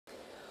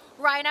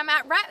Right, I'm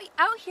right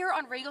out here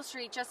on Regal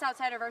Street, just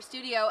outside of our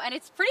studio, and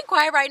it's pretty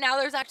quiet right now.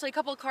 There's actually a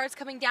couple of cars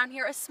coming down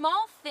here. A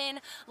small,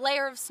 thin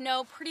layer of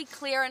snow, pretty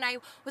clear, and I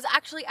was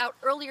actually out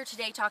earlier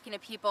today talking to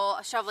people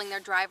shoveling their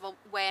driveway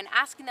and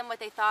asking them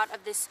what they thought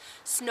of this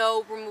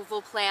snow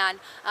removal plan.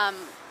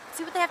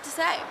 See what they have to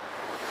say.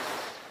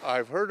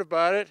 I've heard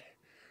about it.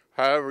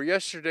 However,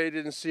 yesterday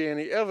didn't see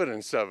any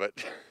evidence of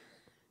it.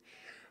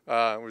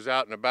 I was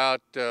out and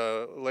about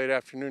late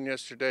afternoon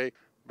yesterday.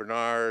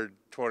 Bernard,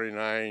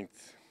 29th,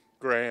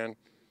 Grand.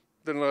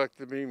 Didn't look like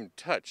they've been even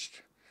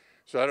touched.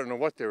 So I don't know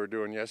what they were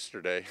doing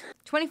yesterday.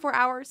 24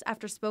 hours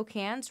after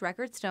Spokane's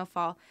record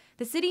snowfall,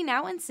 the city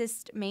now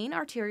insists main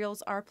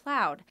arterials are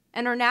plowed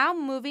and are now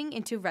moving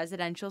into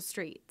residential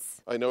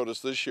streets. I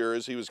noticed this year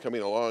as he was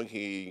coming along,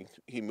 he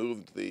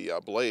moved the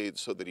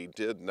blades so that he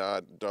did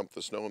not dump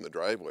the snow in the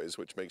driveways,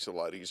 which makes it a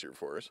lot easier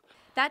for us.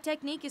 That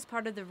technique is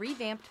part of the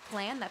revamped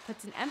plan that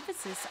puts an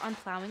emphasis on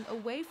plowing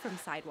away from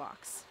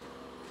sidewalks.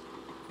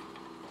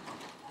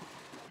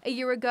 A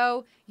year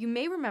ago, you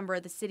may remember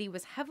the city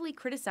was heavily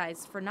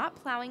criticized for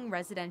not plowing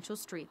residential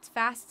streets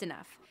fast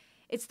enough.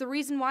 It's the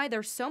reason why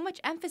there's so much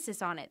emphasis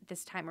on it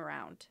this time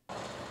around.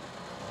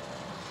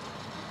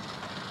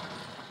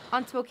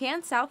 On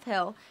Spokane South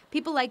Hill,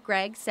 people like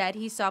Greg said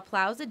he saw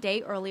plows a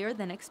day earlier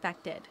than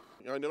expected.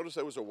 I noticed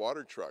that was a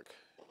water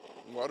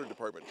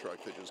department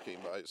truck that just came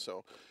by.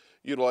 So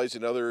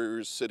utilizing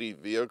other city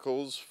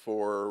vehicles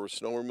for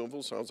snow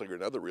removal sounds like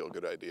another real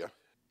good idea.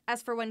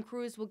 As for when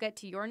crews will get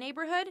to your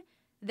neighborhood,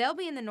 they'll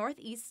be in the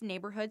northeast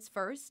neighborhoods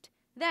first,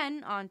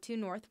 then on to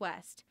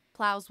northwest.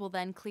 Plows will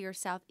then clear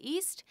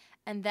southeast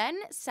and then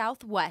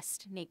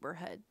southwest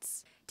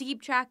neighborhoods. To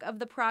keep track of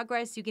the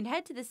progress, you can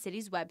head to the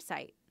city's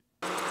website.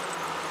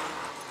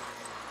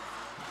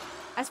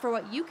 As for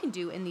what you can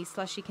do in these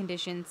slushy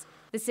conditions,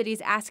 the city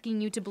is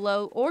asking you to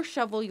blow or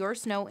shovel your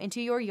snow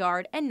into your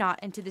yard and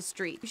not into the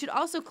street. You should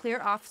also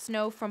clear off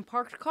snow from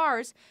parked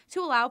cars to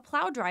allow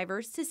plow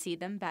drivers to see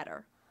them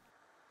better.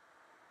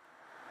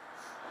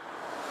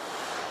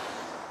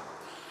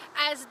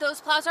 As those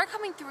plows are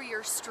coming through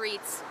your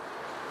streets,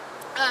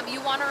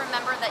 you want to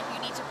remember that you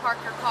need to park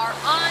your car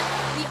on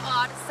the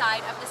odd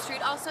side of the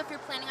street. Also, if you're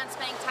planning on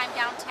spending time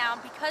downtown,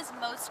 because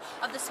most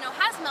of the snow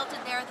has melted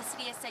there, the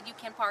city has said you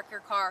can park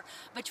your car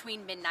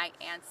between midnight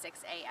and 6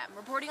 a.m.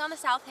 Reporting on the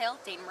South Hill,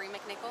 Dana Marie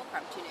McNichol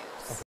from 2 News.